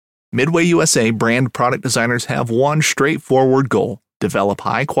Midway USA brand product designers have one straightforward goal: develop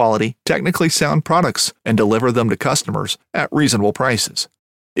high-quality, technically sound products and deliver them to customers at reasonable prices.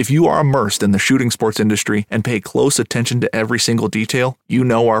 If you are immersed in the shooting sports industry and pay close attention to every single detail, you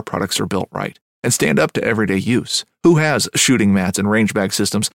know our products are built right and stand up to everyday use. Who has shooting mats and range bag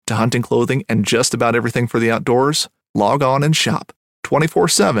systems to hunting clothing and just about everything for the outdoors? Log on and shop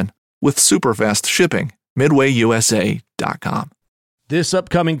 24/7 with super fast shipping. MidwayUSA.com. This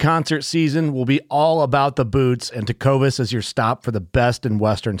upcoming concert season will be all about the boots, and Tecovas is your stop for the best in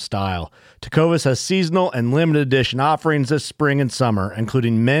Western style. Tecovas has seasonal and limited edition offerings this spring and summer,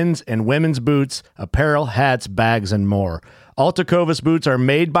 including men's and women's boots, apparel, hats, bags, and more. All Tecovas boots are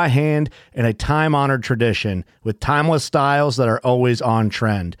made by hand in a time-honored tradition with timeless styles that are always on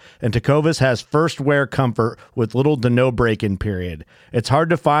trend. And Tecovas has first wear comfort with little to no break-in period. It's hard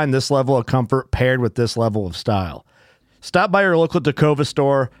to find this level of comfort paired with this level of style. Stop by your local Tecovas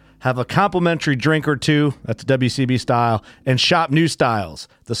store, have a complimentary drink or two, that's WCB style, and shop new styles.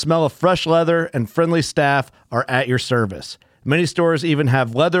 The smell of fresh leather and friendly staff are at your service. Many stores even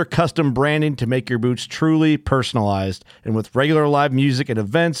have leather custom branding to make your boots truly personalized. And with regular live music and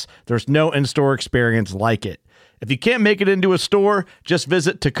events, there's no in-store experience like it. If you can't make it into a store, just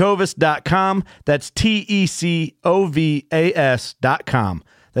visit Tecovas.com. That's TECOVAS.com.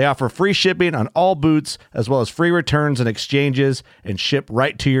 They offer free shipping on all boots, as well as free returns and exchanges, and ship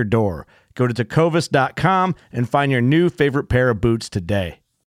right to your door. Go to Tecovas.com and find your new favorite pair of boots today.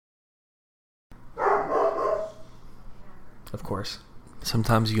 Of course.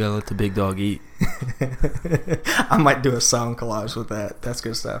 Sometimes you gotta let the big dog eat. I might do a sound collage with that. That's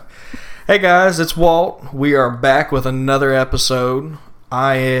good stuff. Hey guys, it's Walt. We are back with another episode.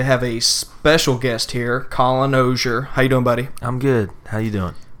 I have a special guest here, Colin Osier. How you doing, buddy? I'm good. How you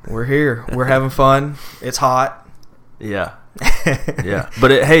doing? We're here. We're having fun. It's hot. Yeah. Yeah.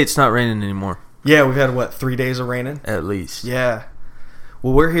 But hey, it's not raining anymore. Yeah, we've had, 3 days of raining? At least. Yeah.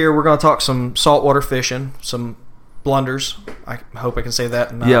 Well, we're here. We're going to talk some saltwater fishing, some blunders. I hope I can say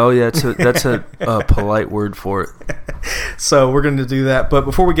that. That's a polite word for it. So we're going to do that. But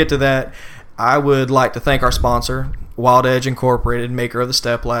before we get to that, I would like to thank our sponsor, Wild Edge Incorporated, maker of the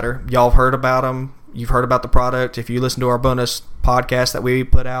Step Ladder. Y'all have heard about them. You've heard about the product. If you listen to our bonus podcast that we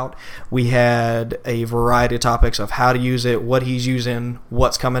put out, we had a variety of topics of how to use it, what he's using,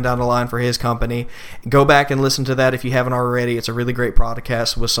 what's coming down the line for his company. Go back and listen to that if you haven't already. It's a really great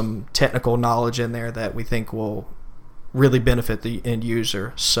podcast with some technical knowledge in there that we think will really benefit the end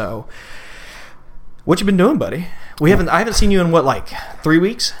user. So, what you been doing, buddy? I haven't seen you in 3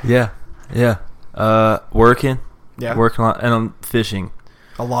 weeks? Yeah. Working. Yeah. Working a lot, and I'm fishing.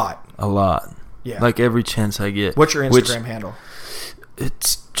 A lot. Yeah. Like every chance I get. What's your Instagram handle?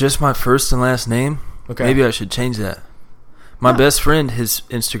 It's just my first and last name. Okay. Maybe I should change that. My best friend, his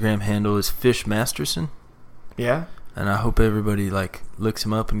Instagram handle is Fish Masterson. Yeah. And I hope everybody looks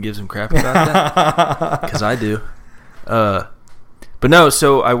him up and gives him crap about that, because I do. But no,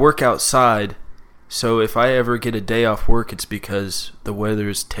 so I work outside. So if I ever get a day off work, it's because the weather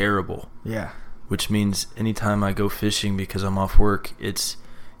is terrible. Yeah. Which means anytime I go fishing because I'm off work, it's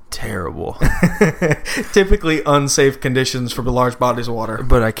terrible. Typically unsafe conditions for the large bodies of water.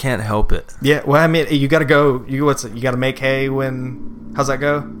 But I can't help it. Yeah, well, I mean, you got to go. You got to make hay when? How's that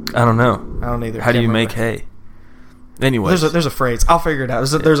go? I don't know. I don't either. How do you make hay? Anyways, there's a phrase. I'll figure it out.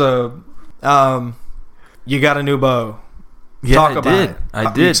 There's a you got a new bow. Yeah, Talk about it.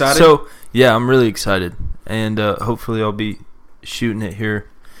 I did. So yeah, I'm really excited, and hopefully I'll be shooting it here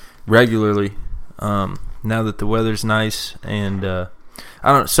regularly. Now that the weather's nice, and I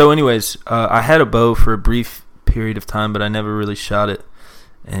don't. So, anyways, I had a bow for a brief period of time, but I never really shot it,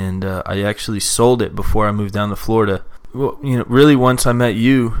 and I actually sold it before I moved down to Florida. Well, really, once I met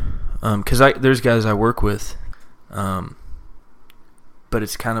you, because there's guys I work with, but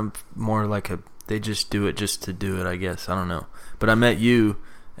it's kind of more like they just do it just to do it, I guess. I don't know. But I met you,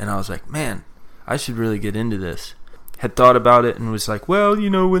 and I was like, man, I should really get into this. Had thought about it and was like, well,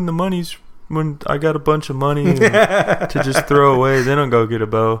 when I got a bunch of money to just throw away, then I'll go get a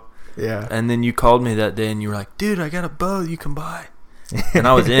bow. Yeah. And then you called me that day and you were like, dude, I got a bow you can buy. And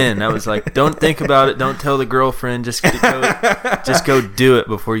I was in. I was like, don't think about it. Don't tell the girlfriend. Just go do it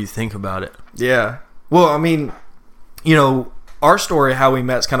before you think about it. Yeah. Well, I mean, our story, how we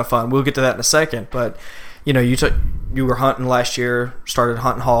met, is kind of fun. We'll get to that in a second. But, you were hunting last year, started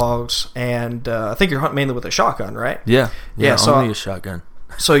hunting hogs, and I think you're hunting mainly with a shotgun, right? Yeah. So, only a shotgun.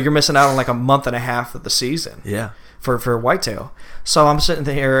 So you're missing out on a month and a half of the season. Yeah. For whitetail. So I'm sitting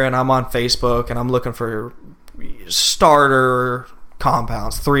there and I'm on Facebook and I'm looking for starter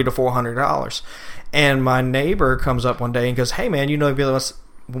compounds, $300 to $400. And my neighbor comes up one day and goes, hey man, anybody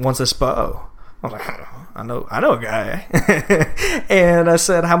wants this bow. I was like, I know a guy. And I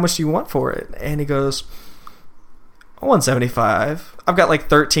said, how much do you want for it? And he goes, $175. I've got like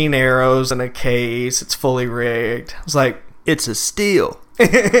 13 arrows in a case. It's fully rigged. I was like, it's a steal. So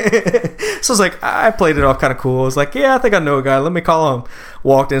I was like, I played it off kind of cool. I was like, yeah, I think I know a guy. Let me call him.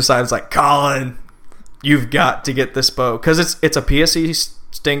 Walked inside. I was like, Colin, you've got to get this bow. Because it's a PSE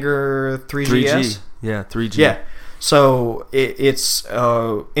Stinger 3GS. 3G. Yeah, 3G. Yeah. So it's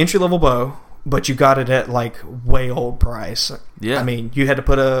entry-level bow, but you got it at like way old price. Yeah. I mean, you had to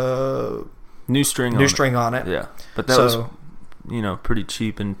put a new string on it. Yeah. But that was, pretty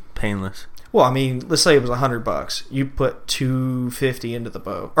cheap and painless. Well, I mean, let's say it was $100. You put $250 into the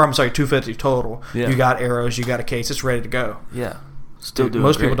bow, or I'm sorry, $250 total. Yeah. You got arrows, you got a case, it's ready to go. Yeah, still doing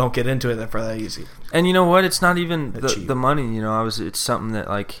most great. people don't get into it for that easy. And you know what? It's not even cheap. the money. It's something that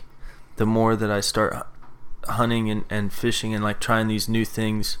like the more that I start hunting and fishing and like trying these new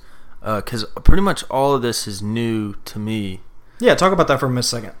things, because pretty much all of this is new to me. Yeah, talk about that for a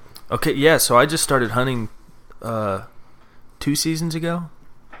second. Okay, yeah. So I just started hunting 2 seasons ago.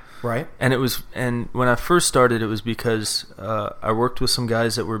 Right. And when I first started, it was because I worked with some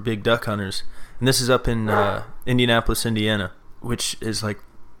guys that were big duck hunters, and this is up in Indianapolis, Indiana, which is like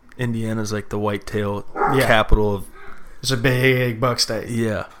Indiana's like the whitetail capital of. It's a big buck state.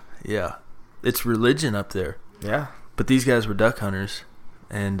 Yeah, yeah, it's religion up there. Yeah. But these guys were duck hunters,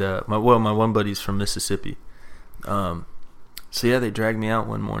 and my one buddy's from Mississippi. So yeah, they dragged me out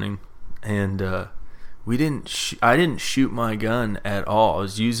one morning, and I didn't shoot my gun at all. I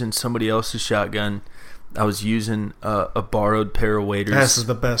was using somebody else's shotgun. I was using a borrowed pair of waders. This is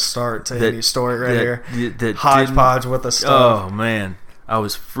the best start to any story here. That hodgepodge with the stuff. Oh man, I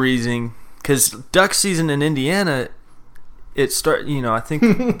was freezing because duck season in Indiana. It I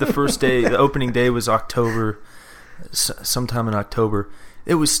think the first day, the opening day was October, sometime in October.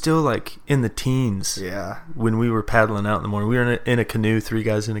 It was still like in the teens. Yeah. When we were paddling out in the morning, we were in a canoe, 3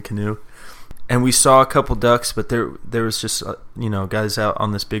 guys in a canoe. And we saw a couple ducks, but there was just guys out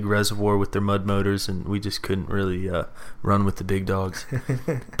on this big reservoir with their mud motors, and we just couldn't really run with the big dogs.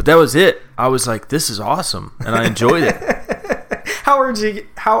 But that was it. I was like, "This is awesome," and I enjoyed it. How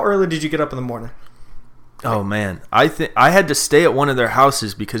early did you get up in the morning? Oh man, I had to stay at one of their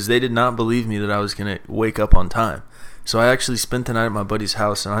houses because they did not believe me that I was gonna wake up on time. So I actually spent the night at my buddy's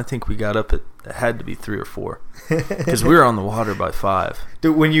house, and I think we got up it had to be 3 or 4 because we were on the water by 5.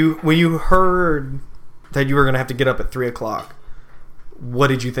 Dude, when you heard that you were going to have to get up at 3 o'clock, what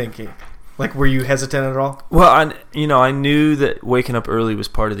did you think? Like, were you hesitant at all? Well, I knew that waking up early was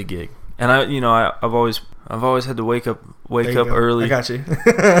part of the gig, and I've always had to wake up early. I got you.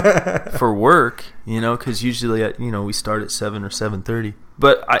 For work, because usually we start at 7 or 7:30.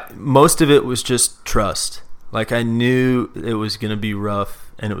 But most of it was just trust. Like, I knew it was going to be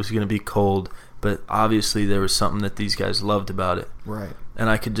rough and it was going to be cold, but obviously there was something that these guys loved about it. Right. And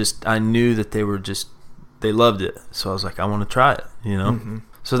I knew that they loved it. So I was like, I want to try it, Mm-hmm.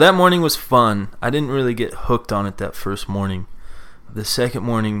 So that morning was fun. I didn't really get hooked on it that first morning. The second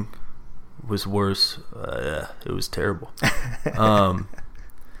morning was worse. It was terrible.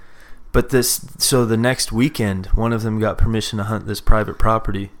 But the next weekend, one of them got permission to hunt this private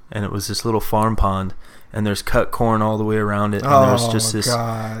property, and it was this little farm pond, and there's cut corn all the way around it, and there's just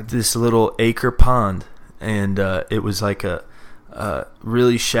this little acre pond, and it was like a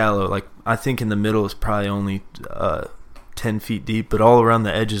really shallow, like I think in the middle is probably only 10 feet deep, but all around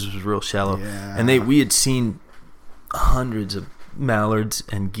the edges was real shallow. Yeah. And we had seen hundreds of mallards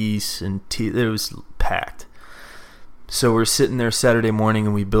and geese and it was packed. So we're sitting there Saturday morning,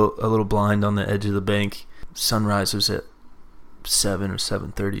 and we built a little blind on the edge of the bank. Sunrise was at 7 or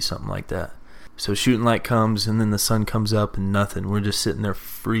 7:30, something like that. So shooting light comes, and then the sun comes up, and nothing. We're just sitting there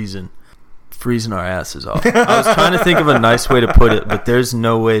freezing our asses off. I was trying to think of a nice way to put it, but there's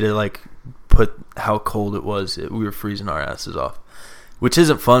no way to like put how cold it was. We were freezing our asses off, which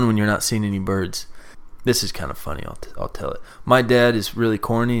isn't fun when you're not seeing any birds. This is kind of funny. I'll tell it. My dad is really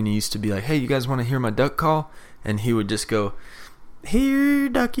corny, and he used to be like, "Hey, you guys want to hear my duck call?" And he would just go, "Here,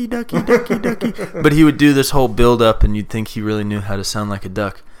 ducky, ducky, ducky, ducky." But he would do this whole build up, and you'd think he really knew how to sound like a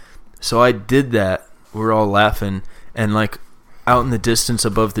duck. So I did that. We're all laughing, and like out in the distance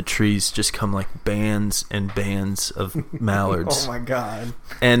above the trees just come like bands and bands of mallards. Oh my god.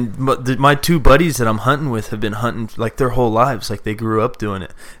 And my 2 buddies that I'm hunting with have been hunting like their whole lives, like they grew up doing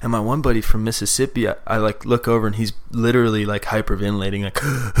it. And my one buddy from Mississippi, I like look over, and he's literally like hyperventilating, like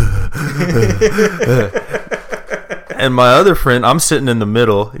and my other friend, I'm sitting in the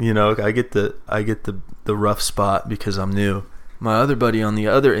middle, I get the rough spot because I'm new. My other buddy on the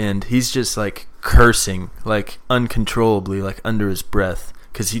other end, he's just like cursing, like uncontrollably, like under his breath,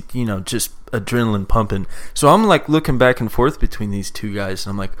 because he, just adrenaline pumping. So I'm like looking back and forth between these two guys,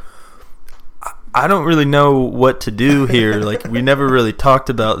 and I'm like, I don't really know what to do here. Like, we never really talked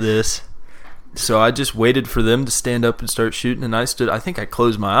about this. So I just waited for them to stand up and start shooting, and I think I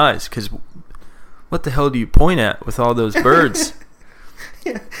closed my eyes, because what the hell do you point at with all those birds?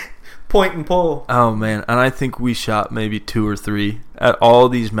 Yeah. Point and pull. Oh, man. And I think we shot maybe 2 or 3 at all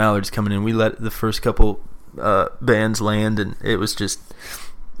these mallards coming in. We let the first couple bands land, and it was just,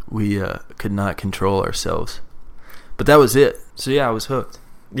 we could not control ourselves. But that was it. So, yeah, I was hooked.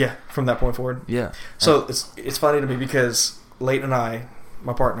 Yeah, from that point forward. Yeah. So it's funny to me because Leighton and I,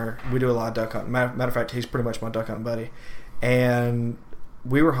 my partner, we do a lot of duck hunting. Matter of fact, he's pretty much my duck hunting buddy. And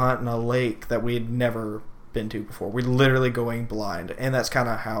we were hunting a lake that we had never been to before. We're literally going blind, and that's kind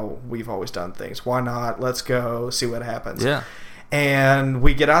of how we've always done things. Why not? Let's go see what happens. Yeah. And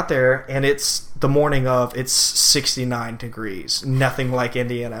we get out there, and it's the morning of, it's 69 degrees, nothing like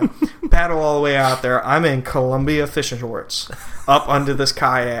Indiana. Paddle all the way out there. I'm in Columbia fishing shorts up under this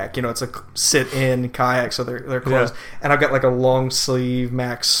kayak. It's a sit-in kayak, so they're closed. Yeah. And I've got like a long sleeve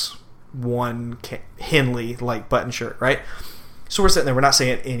Max 1 Henley like button shirt, right? So we're sitting there, we're not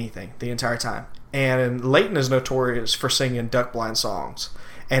saying anything the entire time. And Leighton is notorious for singing duck blind songs.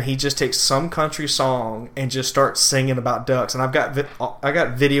 And he just takes some country song and just starts singing about ducks. And I got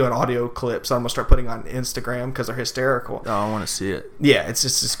video and audio clips that I'm going to start putting on Instagram because they're hysterical. Oh, I want to see it. Yeah,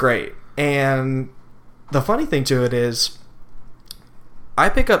 it's great. And the funny thing to it is, I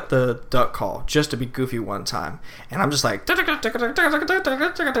pick up the duck call just to be goofy one time. And I'm just like,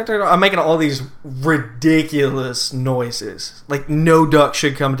 I'm making all these ridiculous noises. Like, no duck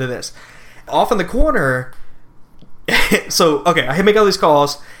should come to this. Off in the corner... So, okay, I make all these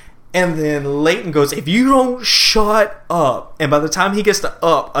calls, and then Leighton goes, if you don't shut up, and by the time he gets to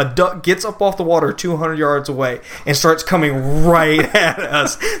up, a duck gets up off the water 200 yards away and starts coming right at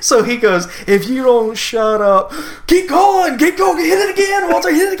us. So he goes, if you don't shut up, keep going, hit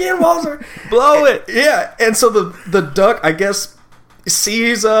it again, Walter. Blow it. Yeah, and so the duck, I guess,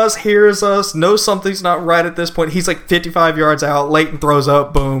 sees us, hears us, knows something's not right at this point. He's like 55 yards out, Leighton throws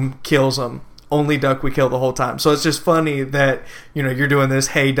up, boom, kills him. Only duck we kill the whole time. So it's just funny that, you're doing this,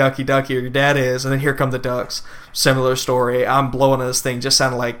 hey, ducky, or your dad is, and then here come the ducks. Similar story. I'm blowing this thing, just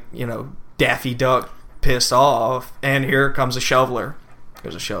sounded like, Daffy Duck pissed off, and here comes a shoveler.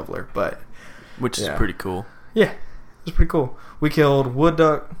 There's a shoveler, but... Which is pretty cool. Yeah, it was pretty cool. We killed wood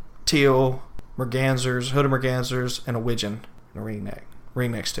duck, teal, mergansers, hooded mergansers, and a widgeon, and a ringneck.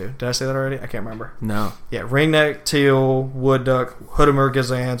 Ringnecks too. Did I say that already? I can't remember. No. Yeah, ringneck, teal, wood duck, hooded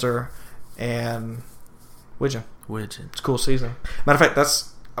merganser, and widgeon. It's a cool season. Matter of fact,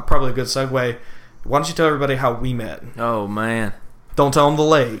 that's probably a good segue. Why don't you tell everybody how we met? Oh, man. Don't tell them the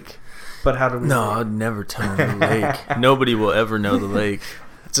lake, but how did we meet? I'd never tell them the lake. Nobody will ever know the lake.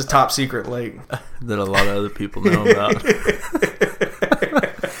 It's a top secret lake. That a lot of other people know about.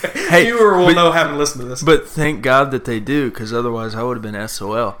 Fewer will know having listened to this. But thank God that they do, because otherwise I would have been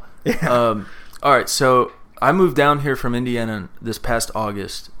SOL. Yeah. All right, so I moved down here from Indiana this past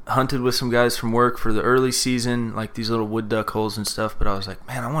August. Hunted with some guys from work for the early season, like these little wood duck holes and stuff, but I was like,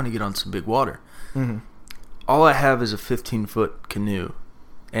 man, I want to get on some big water. Mm-hmm. All I have is a 15-foot canoe,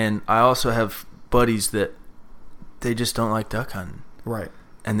 and I also have buddies that they just don't like duck hunting. Right.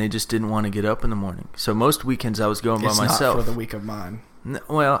 And they just didn't want to get up in the morning. So most weekends I was going by myself. It's not for the weak of mind.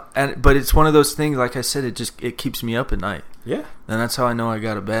 Well, but it's one of those things, like I said, it keeps me up at night. Yeah. And that's how I know I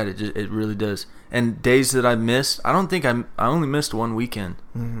got it bad. It really does. And days that I missed, I only missed one weekend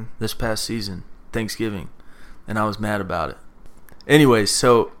this past season, Thanksgiving, and I was mad about it. Anyways,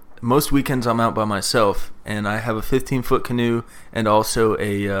 so most weekends I'm out by myself, and I have a 15-foot canoe and also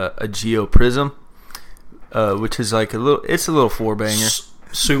a Geo Prism, which is like it's a little 4-banger.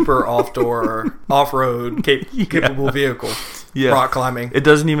 Super off-road capable vehicle. Yeah. Rock climbing. It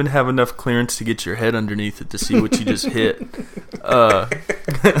doesn't even have enough clearance to get your head underneath it to see what you just hit.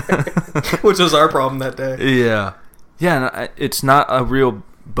 Which was our problem that day. Yeah. Yeah, and it's not a real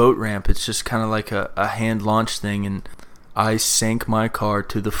boat ramp. It's just kind of like a hand launch thing, and I sank my car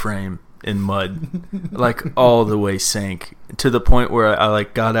to the frame in mud. Like all the way sank. To the point where I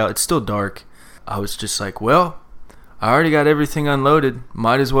got out. It's still dark. I was just like, well, I already got everything unloaded.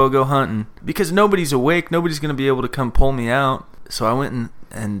 Might as well go hunting. Because nobody's awake. Nobody's going to be able to come pull me out. So I went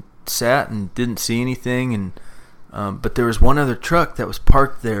and sat and didn't see anything. And but there was one other truck that was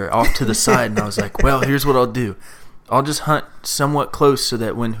parked there off to the side. And I was like, well, here's what I'll do. I'll just hunt somewhat close so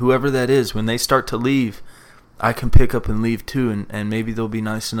that when whoever that is, when they start to leave, I can pick up and leave too. And maybe they'll be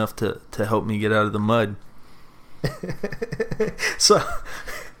nice enough to help me get out of the mud. So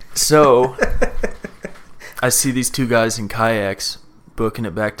I see these two guys in kayaks, booking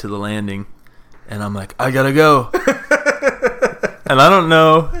it back to the landing, and I'm like, I gotta go. And I don't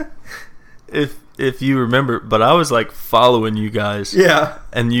know if you remember, but I was like following you guys. Yeah.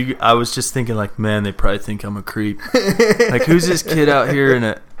 And I was just thinking like, man, they probably think I'm a creep. Like, who's this kid out here in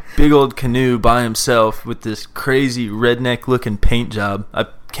a big old canoe by himself with this crazy redneck looking paint job? I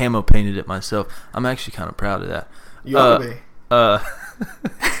camo painted it myself. I'm actually kind of proud of that. You ought to be.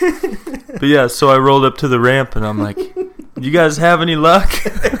 But yeah, so I rolled up to the ramp and I'm like, you guys have any luck?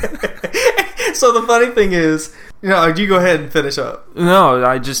 So the funny thing is, you go ahead and finish up. No,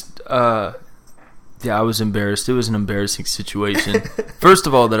 I just, I was embarrassed. It was an embarrassing situation. First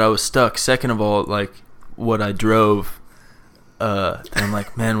of all, that I was stuck. Second of all, like, what I drove. And I'm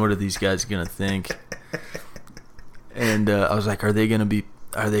like, man, what are these guys going to think? And I was like, are they going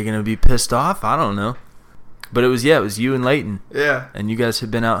to be pissed off? I don't know. But it was you and Leighton. Yeah. And you guys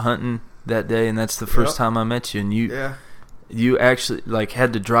had been out hunting that day, and that's the first time I met you. And you actually like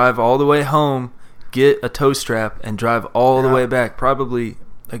had to drive all the way home, get a tow strap, and drive all the way back, probably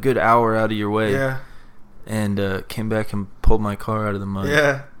a good hour out of your way. Yeah. And came back and pulled my car out of the mud.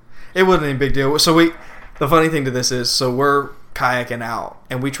 Yeah. It wasn't any big deal. So the funny thing to this is, so we're kayaking out,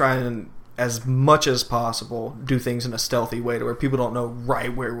 and we try and, as much as possible, do things in a stealthy way to where people don't know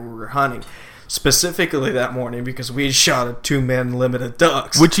right where we were hunting. Specifically that morning, because we shot a 2-man limited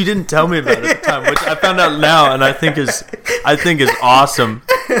ducks, which you didn't tell me about at the time, which I found out now, and I think is awesome.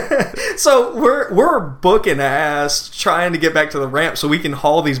 So we're booking ass trying to get back to the ramp so we can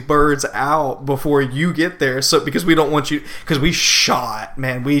haul these birds out before you get there. So because we don't want you, because we shot,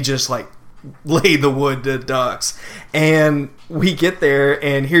 man, we just like laid the wood to ducks, and we get there,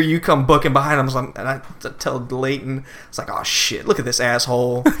 and here you come booking behind them. And I tell Leighton, it's like, oh shit, look at this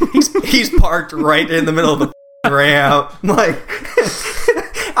asshole. He's parked right in the middle of the ramp. Like,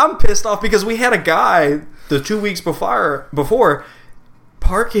 I'm pissed off because we had a guy the 2 weeks before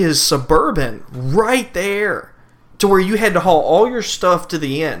park his Suburban right there to where you had to haul all your stuff to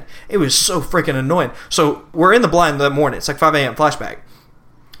the end. It was so freaking annoying. So we're in the blind that morning. It's like 5 a.m. flashback.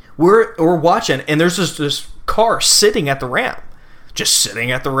 We're watching, and there's this car sitting at the ramp. Just sitting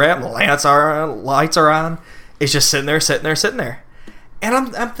at the ramp. The lights are on. It's just sitting there. And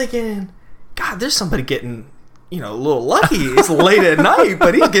I'm thinking, God, there's somebody getting, a little lucky. It's late at night,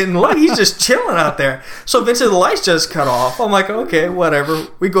 but he's getting lucky. He's just chilling out there. So eventually the lights just cut off. I'm like, okay, whatever.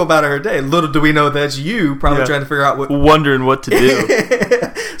 We go about our day. Little do we know that's you probably trying to figure out wondering what to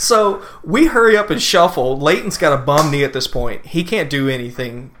do. So we hurry up and shuffle. Leighton's got a bum knee at this point. He can't do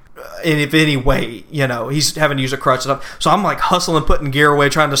anything in any way, he's having to use a crutch and stuff. So I'm like hustling, putting gear away,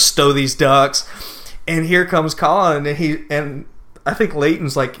 trying to stow these ducks. And here comes Colin, and I think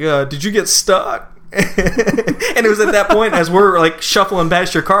Leighton's like, did you get stuck? And it was at that point, as we're like shuffling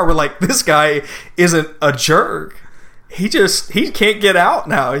past your car, we're like, this guy isn't a jerk. He can't get out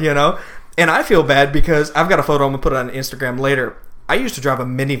now, And I feel bad because I've got a photo I'm gonna put it on Instagram later. I used to drive a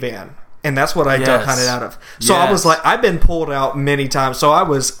minivan, and that's what I duck hunted out of. So I was like, I've been pulled out many times. So I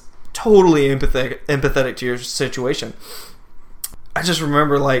was totally empathetic to your situation. I just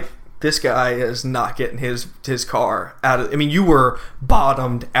remember, like, this guy is not getting his car out of. I mean, you were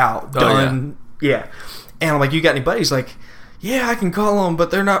bottomed out, done. Yeah. And I'm like, you got any buddies? Like, yeah, I can call them,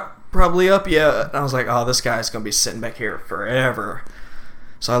 but they're not probably up yet. And I was like, oh, this guy's gonna be sitting back here forever.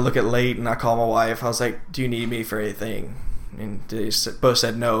 So I look at Leighton, I call my wife. I was like, do you need me for anything? And they both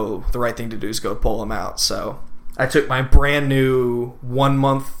said no. The right thing to do is go pull him out. So I took my brand new 1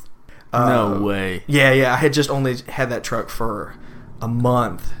 month. No way. Yeah. I had just only had that truck for a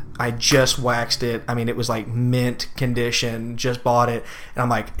month. I just waxed it. I mean, it was like mint condition. Just bought it, and I'm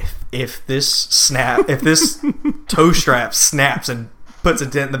like, if this tow strap snaps and puts a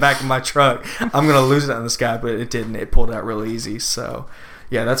dent in the back of my truck, I'm gonna lose it on this guy. But it didn't. It pulled out real easy. So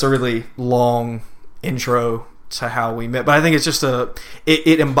yeah, that's a really long intro to how we met. But I think it's just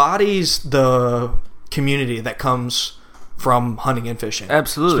it embodies the community that comes from hunting and fishing.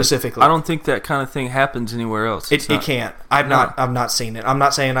 Absolutely. Specifically. I don't think that kind of thing happens anywhere else. It can't. I've not seen it. I'm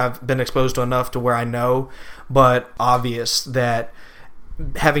not saying I've been exposed to enough to where I know, but obvious that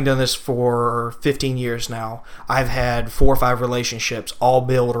having done this for 15 years now, I've had 4 or 5 relationships all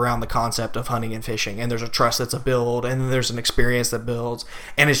build around the concept of hunting and fishing. And there's a trust that's a build, and then there's an experience that builds,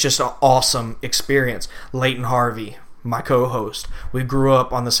 and it's just an awesome experience. Leighton Harvey, my co-host, we grew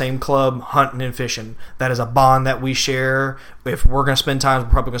up on the same club, hunting and fishing. That is a bond that we share. If we're going to spend time, we're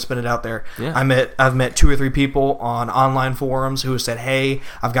probably going to spend it out there. Yeah. I've met 2 or 3 people on online forums who said, hey,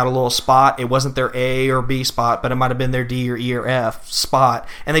 I've got a little spot. It wasn't their A or B spot, but it might have been their D or E or F spot,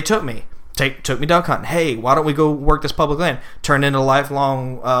 and they took me took me duck hunting. Hey, why don't we go work this public land? Turned into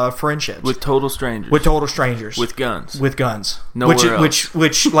lifelong friendships With total strangers. with total strangers With guns. with guns. Nowhere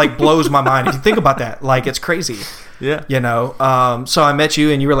which like blows my mind if you think about that. Like, it's crazy. Yeah. You know. So I met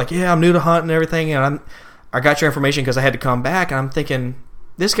you and you were like, yeah, I'm new to hunting and everything, and I got your information because I had to come back, and I'm thinking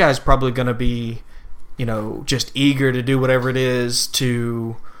this guy's probably going to be, you know, just eager to do whatever it is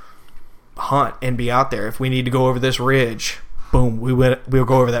to hunt and be out there. If we need to go over this ridge, boom, we'll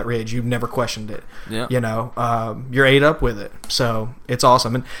go over that ridge. You've never questioned it. Yeah. You know, you're ate up with it. So it's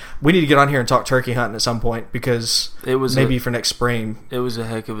awesome. And we need to get on here and talk turkey hunting at some point, because It was maybe for next spring. It was a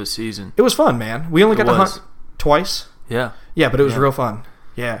heck of a season. It was fun, man. We only got to was. hunt twice. Yeah. Yeah, but it was Yeah. real fun.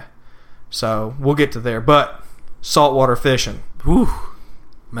 Yeah. So we'll get to there. But saltwater fishing. Whew.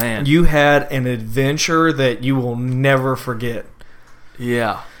 Man. You had an adventure that you will never forget.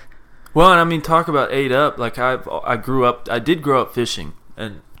 Yeah. Well, and I mean, talk about ate up. Like, I did grow up fishing,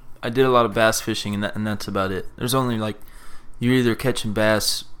 and I did a lot of bass fishing, and that's about it. There's only, like, you're either catching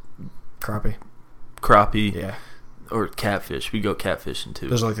bass, Crappie. crappie, Yeah. or catfish. We go catfishing too.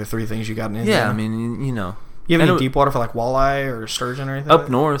 Those are like the three things you got in. Yeah, I mean, you know. You have and any it- deep water for like walleye or sturgeon or anything? Up like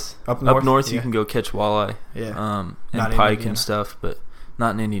that? north. Up Up north? north, you Yeah. can go catch walleye. Yeah. And Not in pike Indiana. and stuff, but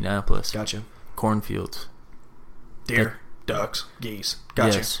not in Indianapolis. Gotcha. Cornfields. Deer, ducks, geese.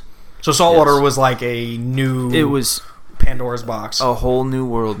 Gotcha. Yes. So saltwater Yes. was like a new. It was Pandora's box. a whole new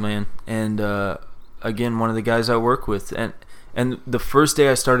world, man. And again, one of the guys I work with, and the first day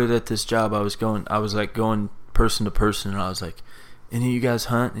I started at this job, I was like going person to person, and I was like, "Any of you guys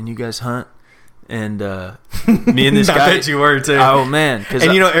hunt? And you guys hunt?" And me and this I guy. bet you were too. Oh man! and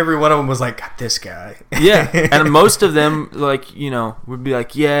you know, every one of them was like, this guy. Yeah, and most of them, like, you know, would be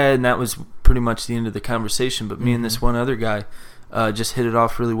like, yeah, and that was pretty much the end of the conversation. But me and this one other guy just hit it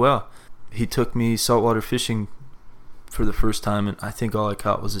off really well. He took me saltwater fishing for the first time, and I think all I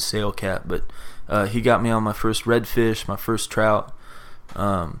caught was a sail cat. But he got me on my first redfish, my first trout.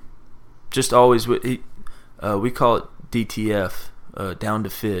 Just always, we call it DTF, down to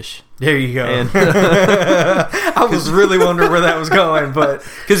fish. There you go. And I was really wondering where that was going, but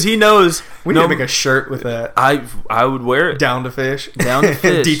because he knows, we need to make a shirt with that. I would wear it. Down to fish. Down to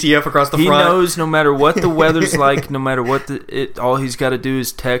fish. DTF across the He front. knows no matter what the weather's like, no matter what all he's got to do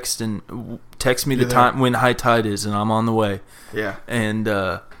is text me the You're there. time when high tide is, and I'm on the way. Yeah. And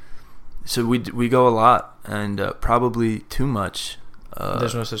so we go a lot, and probably too much.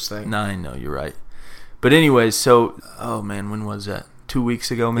 There's no such thing. No, I know, you're right. But anyways, so oh man, when was that? 2 weeks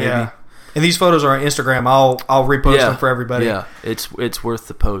ago, maybe. Yeah. And these photos are on Instagram. I'll repost them for everybody. Yeah, it's worth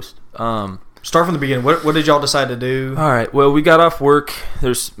the post. Start from the beginning. What did y'all decide to do? All right. Well, we got off work.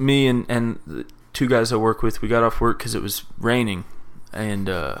 There's me and the two guys I work with. We got off work because it was raining, and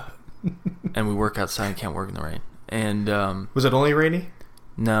we work outside and can't work in the rain. And Was it only rainy?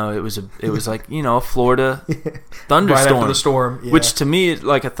 no, it was like, you know, a Florida thunderstorm. Right after the storm. Yeah. Which to me,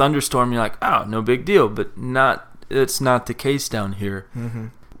 like a thunderstorm, you're like, oh, no big deal. But it's not the case down here. Mm-hmm.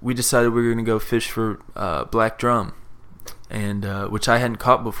 We decided we were going to go fish for black drum, and which I hadn't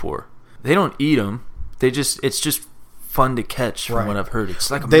caught before. They don't eat them. It's just fun to catch from Right. what I've heard.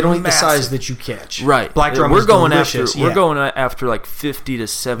 It's like They don't eat the massive- size that you catch. Right. Black drum we're is going delicious. after we're going after like 50 to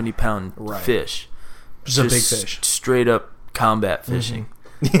 70 pound Right. fish. It's a big Just fish. Straight up combat fishing.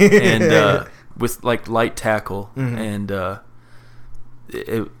 Mm-hmm. And with like light tackle, Mhm. and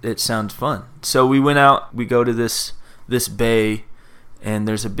it sounds fun. So we went out. We go to this bay, and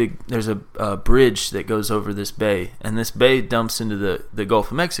there's a bridge that goes over this bay, and this bay dumps into the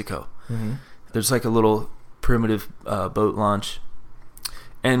Gulf of Mexico. Mm-hmm. There's like a little primitive boat launch.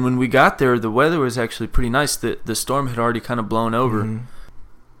 And when we got there, the weather was actually pretty nice. The storm had already kind of blown over, Mhm.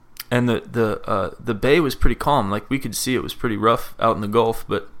 and the bay was pretty calm. Like, we could see it was pretty rough out in the Gulf,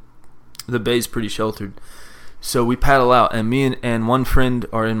 but the bay's pretty sheltered. So we paddle out, and me and one friend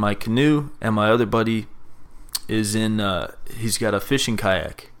are in my canoe, and my other buddy is in. He's got a fishing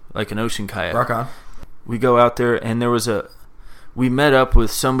kayak, like an ocean kayak. Rock on. We go out there, and we met up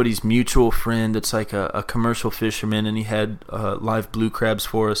with somebody's mutual friend that's like a commercial fisherman, and he had live blue crabs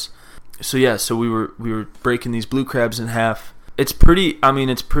for us. So yeah, so we were breaking these blue crabs in half. It's pretty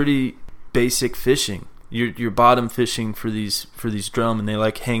basic fishing. You're bottom fishing for these drum, and they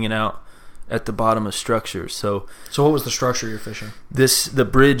like hanging out at the bottom of structures. So what was the structure you're fishing?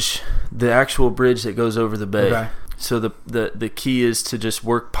 the actual bridge that goes over the bay. Okay. So the key is to just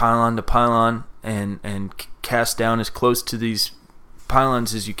work pylon to pylon and cast down as close to these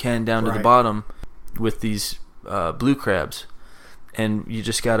pylons as you can down to the Right. bottom with these blue crabs, and you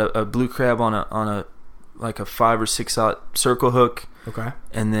just got a blue crab on a like a 5 or 6/0 circle hook, Okay.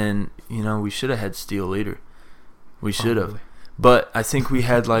 and then we should have had steel later. We should have, Probably. but I think we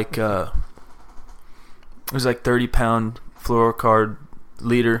had like It was like 30-pound fluorocarbon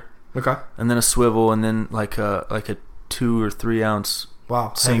leader, Okay. and then a swivel, and then like a 2 or 3 ounce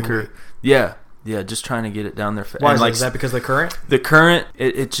Wow. sinker. Heavyweight. Yeah, just trying to get it down there. Why and is, like, is that because of the current? the current?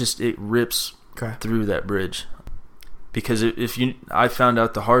 It rips Okay. through that bridge. Because I found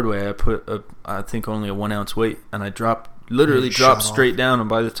out the hard way. I put I think only a 1 ounce weight, and I dropped shot straight off. down. And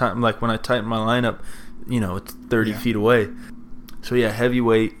by the time, like when I tightened my lineup, it's 30 Yeah. feet away. So yeah, heavy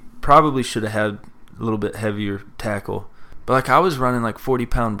weight. Probably should have had a little bit heavier tackle. But like I was running like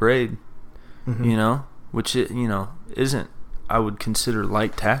 40-pound braid, Mhm. which isn't, I would consider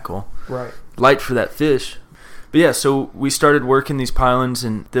light tackle, Right. light for that fish. But yeah, so we started working these pylons,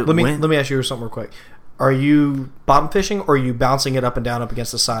 and Let me ask you something real quick. Are you bottom fishing, or are you bouncing it up and down up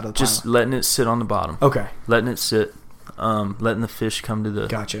against the side of the just pylon? letting it sit on the bottom. Okay. Letting it sit, letting the fish come to the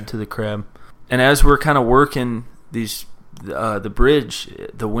Gotcha. to the crab. And as we're kind of working these the bridge,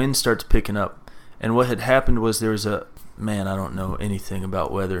 the wind starts picking up. And what had happened was there was I don't know anything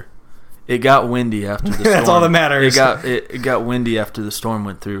about weather. It got windy after the storm. That's all that matters. It got windy after the storm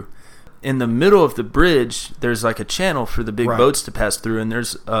went through. In the middle of the bridge, there's like a channel for the big Right. boats to pass through, and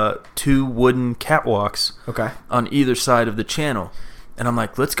there's 2 wooden catwalks Okay. on either side of the channel. And I'm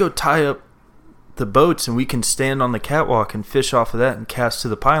like, let's go tie up the boats, and we can stand on the catwalk and fish off of that and cast to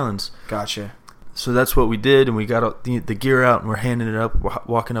the pylons. Gotcha. So that's what we did, and we got the gear out, and we're handing it up,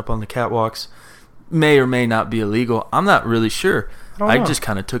 walking up on the catwalks. May or may not be illegal. I'm not really sure. I know. just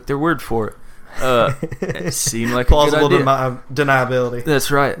kind of took their word for it. It seemed like Plausible a good idea. deniability.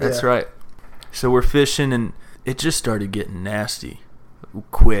 That's right. That's Yeah. right. So we're fishing, and it just started getting nasty,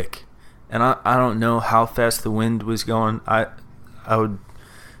 quick. And I don't know how fast the wind was going. I would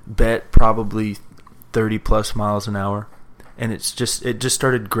bet probably 30 plus miles an hour, and it just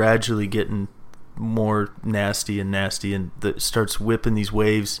started gradually getting more nasty, and it starts whipping these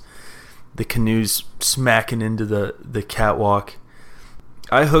waves. The canoe's smacking into the catwalk.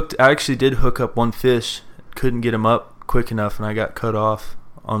 I actually did hook up one fish, couldn't get him up quick enough, and I got cut off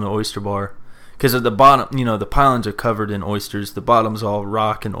on the oyster bar. Because at the bottom, the pylons are covered in oysters. The bottom's all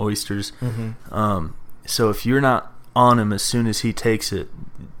rock and oysters. Mm-hmm. So if you're not on him as soon as he takes it,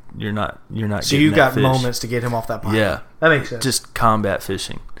 you're not. So getting you that got fish. moments to get him off that pylon. Yeah, That makes sense. just combat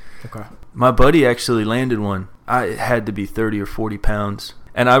fishing. Okay. My buddy actually landed one. It had to be 30 or 40 pounds.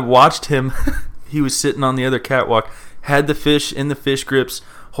 And I watched him. He was sitting on the other catwalk, had the fish in the fish grips,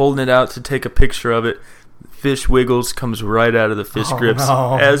 holding it out to take a picture of it. Fish wiggles, comes right out of the fish grips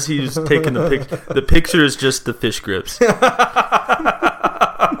no. as he's taking the picture. The picture is just the fish grips.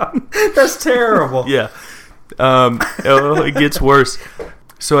 That's terrible. Yeah. It gets worse.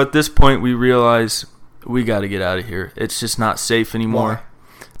 So at this point, we realize we got to get out of here. It's just not safe anymore.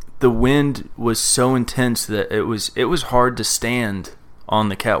 Why? The wind was so intense that it was hard to stand on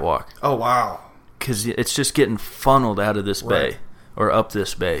the catwalk, Oh, wow. because it's just getting funneled out of this Right. bay or up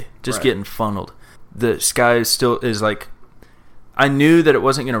this bay, just Right. getting funneled. The sky is like, I knew that it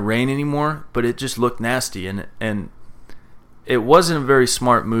wasn't going to rain anymore, but it just looked nasty, and it wasn't a very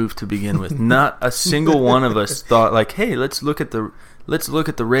smart move to begin with. Not a single one of us thought like, hey, let's look at the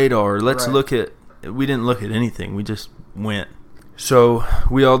radar, let's Right. look at. We didn't look at anything. We just went. So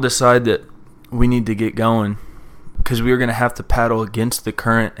we all decide that we need to get going, because we were going to have to paddle against the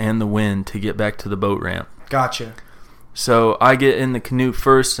current and the wind to get back to the boat ramp. Gotcha. So I get in the canoe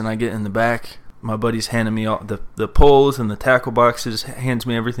first, and I get in the back. My buddy's handing me all the poles and the tackle boxes, hands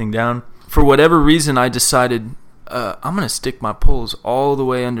me everything down. For whatever reason, I decided I'm going to stick my poles all the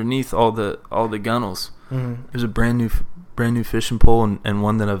way underneath all the gunnels. Mm-hmm. It was a brand new fishing pole, and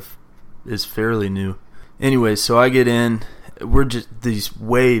one that is fairly new. Anyway, so I get in. We're just these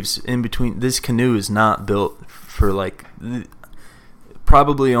waves in between. This canoe is not built for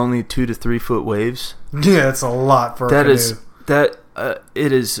probably only 2 to 3 foot waves. Yeah, it's a lot for a That canoe. is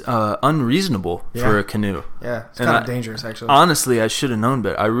it is unreasonable Yeah. for a canoe. Yeah, it's And kind of I- dangerous, actually. Honestly, I should have known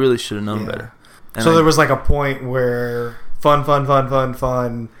better. I really should have known Yeah. better. And So I- there was like a point where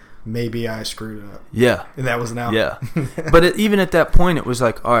fun, maybe I screwed up. yeah, And that was an out. yeah. But even at that point, it was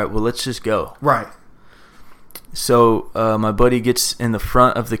like, all right, well, let's just go. Right. So my buddy gets in the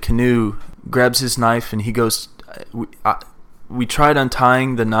front of the canoe, grabs his knife, and he goes. We tried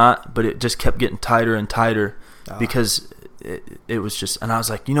untying the knot, but it just kept getting tighter and tighter because it was just. And I was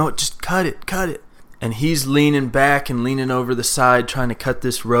like, you know what? Just cut it. And he's leaning back and leaning over the side trying to cut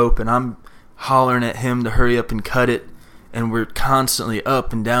this rope, and I'm hollering at him to hurry up and cut it. And we're constantly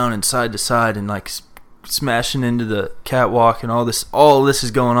up and down and side to side and like smashing into the catwalk, and all this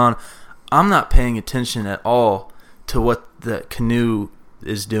is going on. I'm not paying attention at all to what the canoe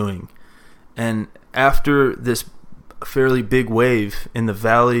is doing. And after this a fairly big wave. In the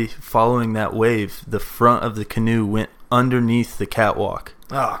valley following that wave, the front of the canoe went underneath the catwalk.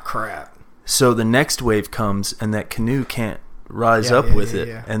 Oh, crap. So the next wave comes, and that canoe can't rise up with it.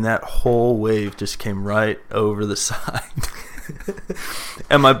 Yeah. And that whole wave just came right over the side.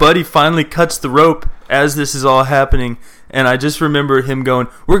 And my buddy finally cuts the rope as this is all happening. And I just remember him going,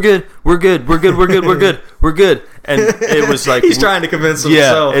 "We're good, we're good, we're good, we're good, we're good, we're good." And it was like he's trying to convince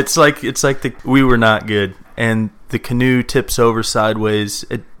himself. Yeah, it's like we were not good. And the canoe tips over sideways.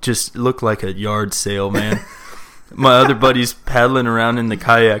 It just looked like a yard sale, man. My other buddies paddling around in the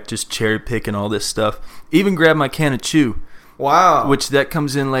kayak, just cherry picking all this stuff. Even grabbed my can of chew. Wow. Which that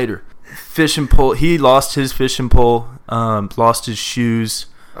comes in later. Fishing pole. He lost his fishing pole. Lost his shoes.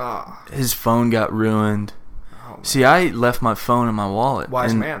 Oh. His phone got ruined. Oh, see, I left my phone and my wallet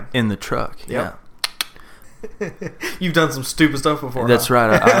in the truck. Yep. Yeah. You've done some stupid stuff before. That's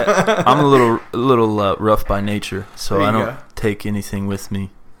right. I'm a little rough by nature, so I don't take anything with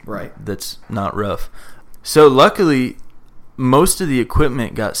me. Right. That's not rough. So luckily, most of the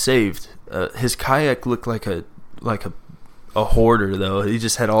equipment got saved. His kayak looked like a hoarder, though. He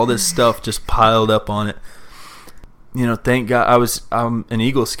just had all this stuff just piled up on it. You know, thank God. I'm an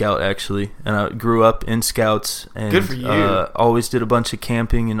Eagle Scout, actually, and I grew up in Scouts. And, good for you. Always did a bunch of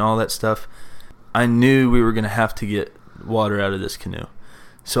camping and all that stuff. I knew we were going to have to get water out of this canoe.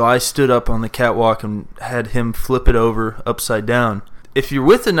 So I stood up on the catwalk and had him flip it over upside down. If you're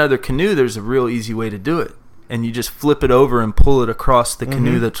with another canoe, there's a real easy way to do it. And you just flip it over and pull it across the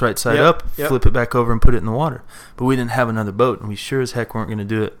canoe that's right side up, flip it back over and put it in the water. But we didn't have another boat, and we sure as heck weren't going to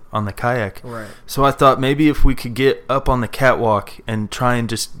do it on the kayak. Right. So I thought maybe if we could get up on the catwalk and try and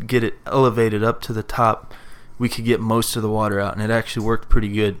just get it elevated up to the top, we could get most of the water out, and it actually worked pretty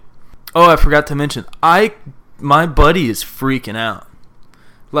good. Oh, I forgot to mention, my buddy is freaking out.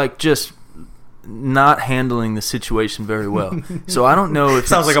 Like, just not handling the situation very well. So I don't know if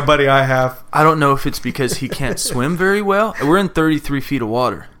sounds like a buddy I have. I don't know if it's because he can't swim very well. We're in 33 feet of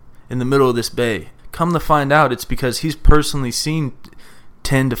water in the middle of this bay. Come to find out, it's because he's personally seen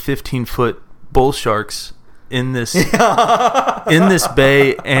 10 to 15 foot bull sharks in this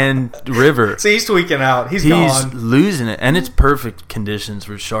bay and river. See, he's tweaking out. He's gone. He's losing it, and it's perfect conditions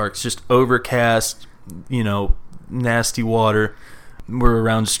for sharks. Just overcast, nasty water. We're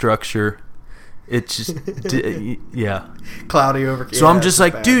around structure. It's just, yeah. Cloudy over. So I'm just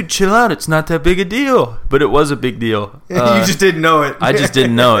like, dude, chill out. It's not that big a deal. But it was a big deal. You just didn't know it. I just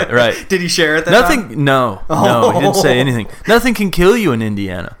didn't know it, right. Did he share it that Nothing, time? No, he didn't say anything. Nothing can kill you in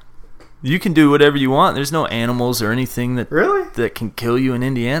Indiana. You can do whatever you want. There's no animals or anything that can kill you in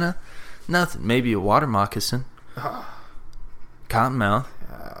Indiana. Nothing. Maybe a water moccasin. Cottonmouth.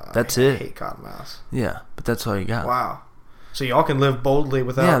 That's it. I hate cottonmouths. Yeah, but that's all you got. Wow. So y'all can live boldly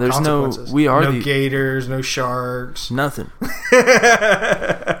without consequences. No gators, no sharks. Nothing.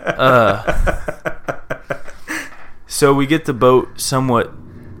 So we get the boat somewhat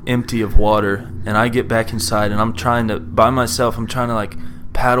empty of water, and I get back inside, and I'm trying to like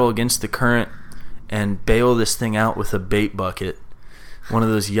paddle against the current and bail this thing out with a bait bucket. One of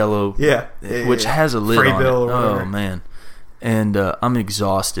those yellow, which has a lid on it. Oh, man. And I'm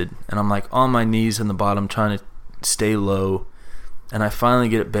exhausted, and I'm like on my knees in the bottom trying to stay low, and I finally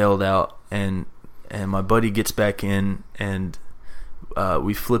get it bailed out, and my buddy gets back in, and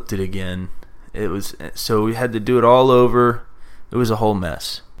we flipped it again. So we had to do it all over. It was a whole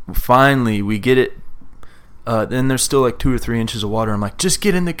mess. Finally we get it, then there's still like 2 or 3 inches of water. I'm like, just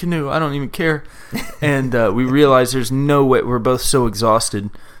get in the canoe, I don't even care. And we realize there's no way, we're both so exhausted,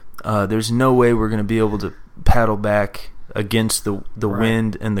 there's no way we're going to be able to paddle back against the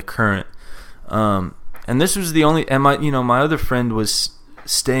wind and the current. And this was the only, and my other friend was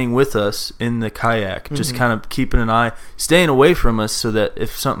staying with us in the kayak, just kind of keeping an eye, staying away from us, so that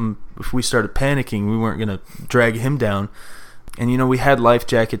if we started panicking, we weren't going to drag him down. And we had life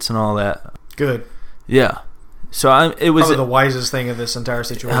jackets and all that. Good. Yeah. So it was probably the wisest thing of this entire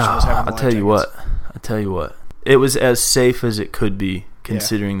situation was having life jackets. I'll tell you what. It was as safe as it could be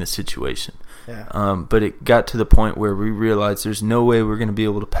considering the situation. Yeah. But it got to the point where we realized there's no way we're going to be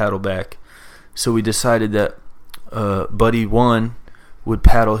able to paddle back. So we decided that Buddy 1 would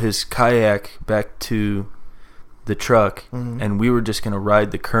paddle his kayak back to the truck, and we were just going to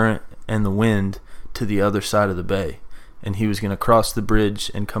ride the current and the wind to the other side of the bay, and he was going to cross the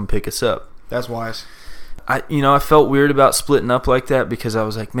bridge and come pick us up. That's wise. I felt weird about splitting up like that, because I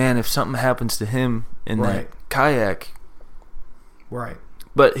was like, man, if something happens to him in that kayak, right?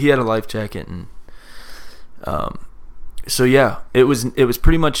 But he had a life jacket, and so yeah, it was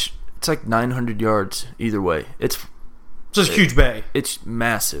pretty much. It's like 900 yards either way. It's just a huge bay. It's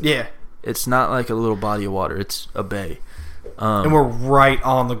massive. Yeah. it's not like a little body of water. It's a bay. And we're right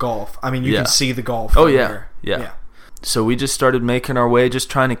on the Gulf. I mean, you can see the Gulf. Oh, from yeah. there. Yeah. So we just started making our way, just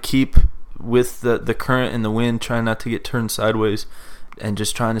trying to keep with the current and the wind, trying not to get turned sideways, and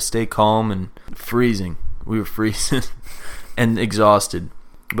just trying to stay calm and freezing. We were freezing and exhausted.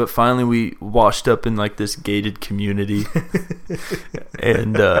 But finally we washed up in like this gated community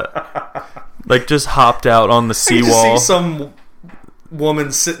and like just hopped out on the seawall. See some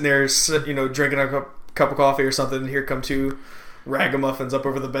woman sitting there, drinking a cup of coffee or something, and here come two ragamuffins up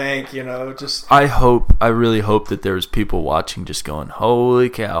over the bank, just... I really hope that there was people watching just going, holy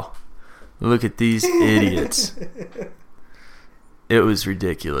cow, look at these idiots. It was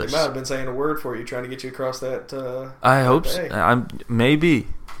ridiculous. They might have been saying a word for you, trying to get you across that I hope so. Maybe.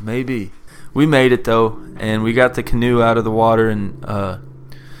 We made it, though, and we got the canoe out of the water, and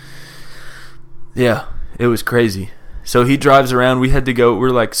yeah, it was crazy. So he drives around. We had to go, we're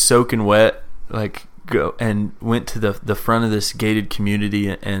like soaking wet, like go and went to the front of this gated community,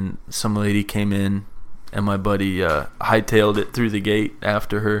 and some lady came in, and my buddy hightailed it through the gate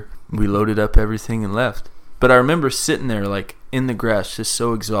after her. We loaded up everything and left. But I remember sitting there like in the grass, just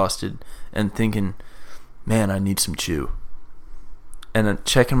so exhausted, and thinking, man, I need some chew. And then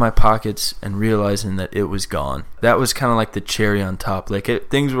checking my pockets and realizing that it was gone. That was kind of like the cherry on top. Like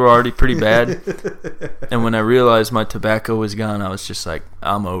things were already pretty bad, and when I realized my tobacco was gone, I was just like,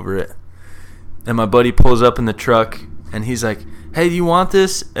 I'm over it. And my buddy pulls up in the truck, and he's like, hey, do you want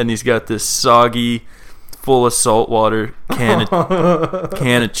this? And he's got this soggy, full of salt water can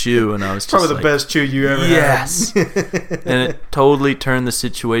of chew, and I was just probably like, the best chew you ever yes. had. And it totally turned the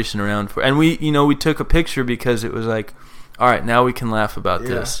situation around and we took a picture because it was like, all right, now we can laugh about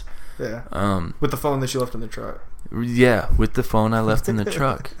this. Yeah. With the phone that you left in the truck. Yeah, with the phone I left in the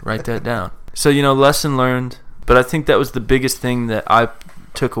truck. Write that down. So, lesson learned, but I think that was the biggest thing that I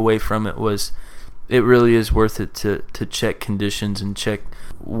took away from it was it really is worth it to check conditions and check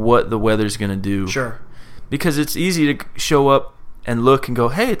what the weather's going to do. Sure. Because it's easy to show up and look and go,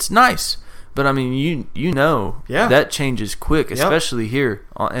 hey, it's nice. But, I mean, that changes quick, especially here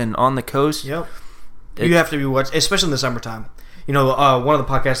and on the coast. Yep. You have to be watching, especially in the summertime. One of the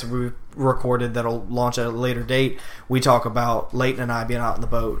podcasts that we recorded that'll launch at a later date, we talk about Leighton and I being out in the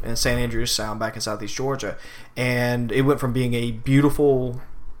boat in St. Andrews Sound back in southeast Georgia. And it went from being a beautiful,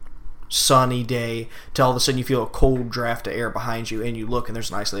 sunny day to all of a sudden you feel a cold draft of air behind you, and you look and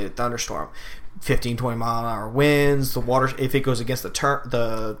there's an isolated thunderstorm. 15-20 mile an hour winds. The water, if it goes against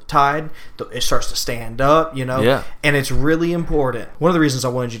the tide, it starts to stand up, Yeah. And it's really important. One of the reasons I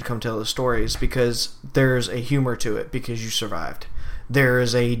wanted you to come tell this story is because there's a humor to it because you survived. There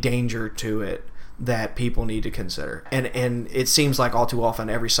is a danger to it that people need to consider. And it seems like all too often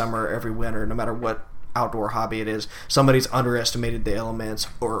every summer, every winter, no matter what outdoor hobby it is, somebody's underestimated the elements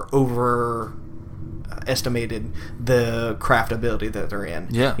or overestimated the craft ability that they're in.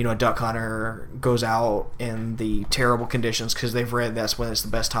 Yeah. A duck hunter goes out in the terrible conditions because they've read that's when it's the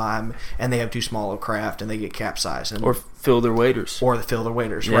best time, and they have too small a craft and they get capsized. Or fill their waders.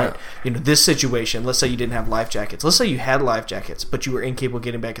 Right. This situation, let's say you didn't have life jackets. Let's say you had life jackets, but you were incapable of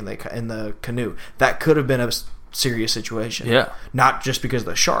getting back in the canoe. That could have been a serious situation. Yeah. Not just because of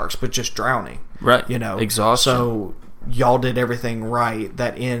the sharks, but just drowning. Right. Exhaustion. So y'all did everything right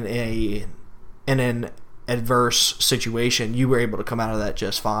that in an adverse situation you were able to come out of that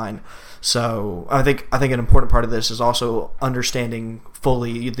just fine. So I think an important part of this is also understanding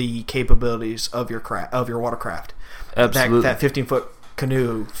fully the capabilities of your watercraft. Absolutely. That 15-foot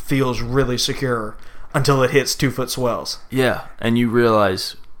canoe feels really secure until it hits 2-foot swells. Yeah, and you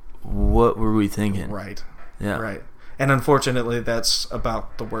realize, what were we thinking? Right. Yeah. Right. And unfortunately, that's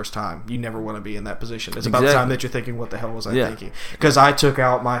about the worst time. You never want to be in that position. It's about the time that you're thinking, what the hell was I thinking? Because I took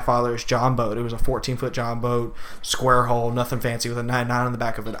out my father's John boat. It was a 14-foot John boat, square hull, nothing fancy, with a 9.9 on the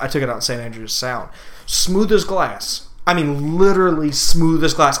back of it. I took it out in St. Andrews Sound. Smooth as glass. I mean, literally smooth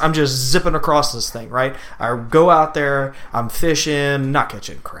as glass. I'm just zipping across this thing, right? I go out there, I'm fishing, not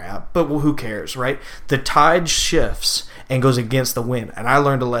catching crab, but who cares, right? The tide shifts and goes against the wind. And I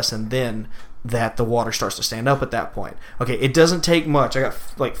learned a lesson then that the water starts to stand up at that point. Okay, it doesn't take much. I got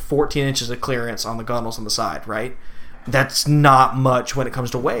like 14 inches of clearance on the gunnels on the side, right? That's not much when it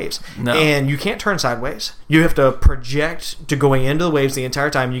comes to waves. No. And you can't turn sideways. You have to project to going into the waves the entire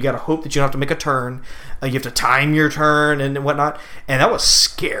time. You got to hope that you don't have to make a turn. You have to time your turn and whatnot. And that was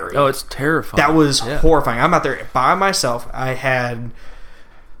scary. Oh, it's terrifying. That was horrifying. I'm out there by myself. I had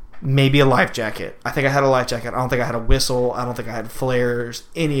maybe a life jacket. I think I had a life jacket. I don't think I had a whistle. I don't think I had flares,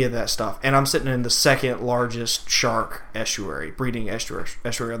 any of that stuff. And I'm sitting in the second largest shark estuary, breeding estuary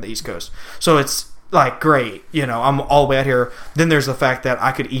on the East Coast. So it's like, great, I'm all the way out here. Then there's the fact that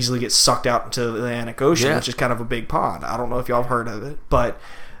I could easily get sucked out into the Atlantic Ocean, which is kind of a big pond. I don't know if y'all have heard of it, but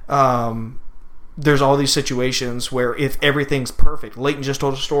there's all these situations where if everything's perfect, Leighton just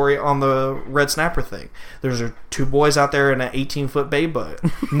told a story on the red snapper thing. There's 2 boys out there in an 18-foot bay boat.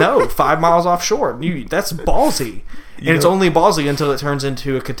 No, 5 miles offshore. That's ballsy. And it's only ballsy until it turns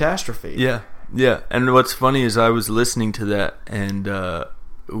into a catastrophe. Yeah, yeah. And what's funny is I was listening to that, and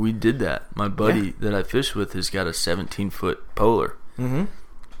we did that. My buddy that I fish with has got a 17-foot Polar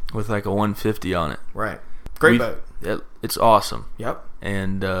with like a 150 on it. Right. Great boat. It's awesome. Yep.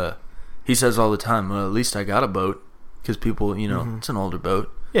 And he says all the time, well, at least I got a boat. Because people, it's an older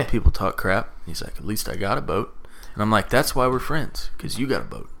boat. Yeah. People talk crap. He's like, at least I got a boat. And I'm like, that's why we're friends. Because you got a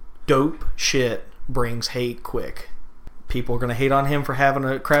boat. Dope shit brings hate quick. People are going to hate on him for having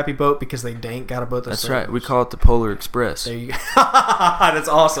a crappy boat because they ain't got a boat that's right. We call it the Polar Express. There you go. That's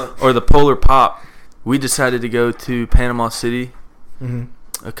awesome. Or the Polar Pop. We decided to go to Panama City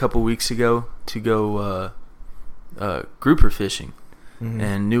a couple weeks ago to go grouper fishing.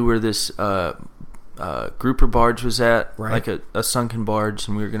 And knew where this grouper barge was at, like a sunken barge,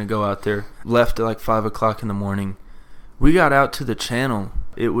 and we were going to go out there. Left at like 5 o'clock in the morning. We got out to the channel.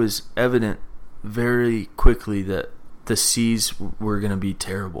 It was evident very quickly that the seas were going to be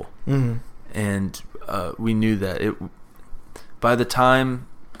terrible. And we knew that. By the time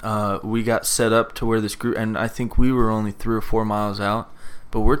we got set up to where this group, and I think we were only 3 or 4 miles out,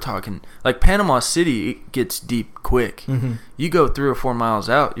 but we're talking, like Panama City, it gets deep quick. You go 3 or 4 miles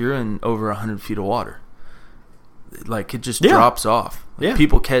out, you're in over 100 feet of water. Like, it just drops off. Like,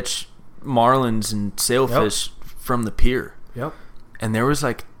 people catch marlins and sailfish from the pier. Yep. And there was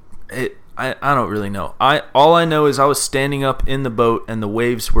like, I don't really know. All I know is I was standing up in the boat and the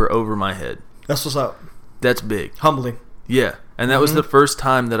waves were over my head. That's what's up. That's big. Humbling. Yeah. And that was the first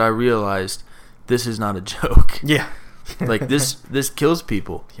time that I realized this is not a joke. Yeah. Like, this kills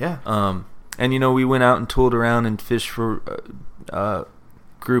people. Yeah. And we went out and tooled around and fished for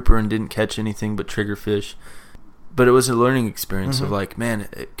grouper and didn't catch anything but triggerfish. But it was a learning experience of like, man,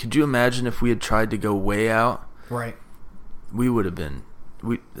 could you imagine if we had tried to go way out? Right. We would have been.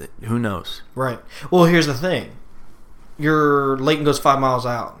 Who knows? Right. Well, here's the thing. Your Leighton goes 5 miles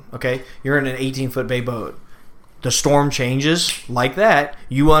out. Okay, you're in an 18-foot bay boat. The storm changes like that.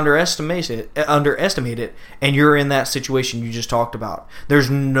 You underestimate it, and you're in that situation you just talked about.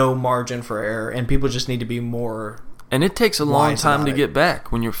 There's no margin for error, and people just need to be more. And it takes a long time to get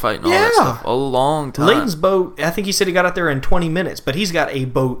back when you're fighting all that stuff. A long time. Leighton's boat, I think he said he got out there in 20 minutes, but he's got a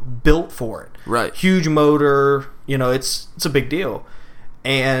boat built for it. Right. Huge motor. It's a big deal.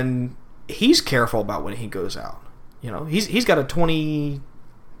 And he's careful about when he goes out. He's got a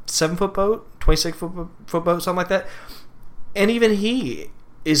 27-foot boat, 26-foot boat, something like that. And even he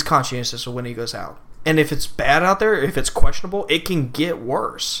is conscientious of when he goes out. And if it's bad out there, if it's questionable, it can get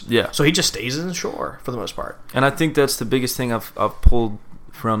worse. Yeah. So he just stays in shore for the most part. And I think that's the biggest thing I've pulled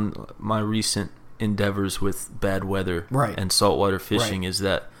from my recent endeavors with bad weather and saltwater fishing is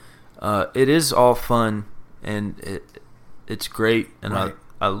that it is all fun and it's great and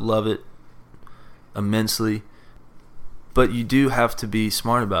I love it immensely. But you do have to be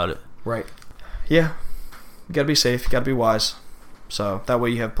smart about it. Right. Yeah. You got to be safe. You got to be wise. So that way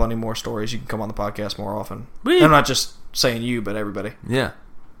you have plenty more stories. You can come on the podcast more often. Wee. I'm not just saying you, but everybody. Yeah.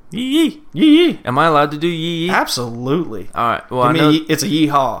 Yee yee. Am I allowed to do yee yee? Absolutely. All right. Well, I know it's a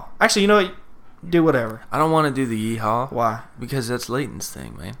yeehaw. Actually, you know what? Do whatever. I don't want to do the yeehaw. Why? Because that's Leighton's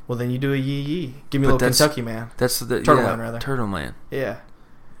thing, man. Well, then you do a yee yee. Give me a little Kentucky man. That's the Turtle man, rather. Turtle man. Yeah.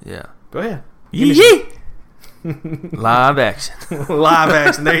 Yeah. Go ahead. Yee yee. Live action. Live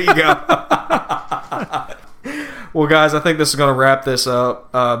action. There you go. Well, guys, I think this is going to wrap this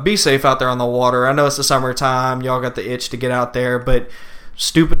up. Be safe out there on the water. I know it's the summertime. Y'all got the itch to get out there, but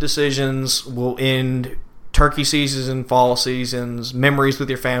stupid decisions will end turkey seasons, fall seasons, memories with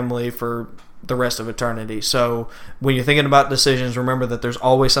your family for the rest of eternity. So when you're thinking about decisions, remember that there's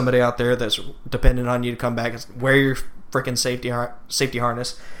always somebody out there that's dependent on you to come back. Wear your freaking safety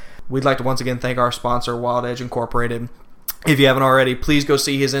harness. We'd like to once again thank our sponsor, Wild Edge Incorporated. If you haven't already, please go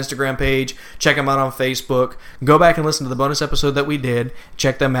see his Instagram page. Check him out on Facebook. Go back and listen to the bonus episode that we did.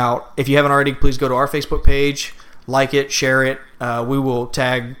 Check them out. If you haven't already, please go to our Facebook page, like it, share it. We will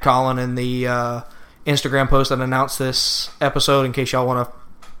tag Colin in the Instagram post that announced this episode in case y'all want to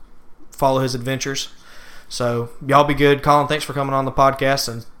follow his adventures. So y'all be good. Colin, thanks for coming on the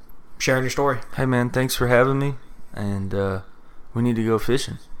podcast and sharing your story. Hey, man, thanks for having me. And we need to go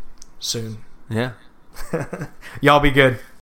fishing Soon. Yeah. Y'all be good.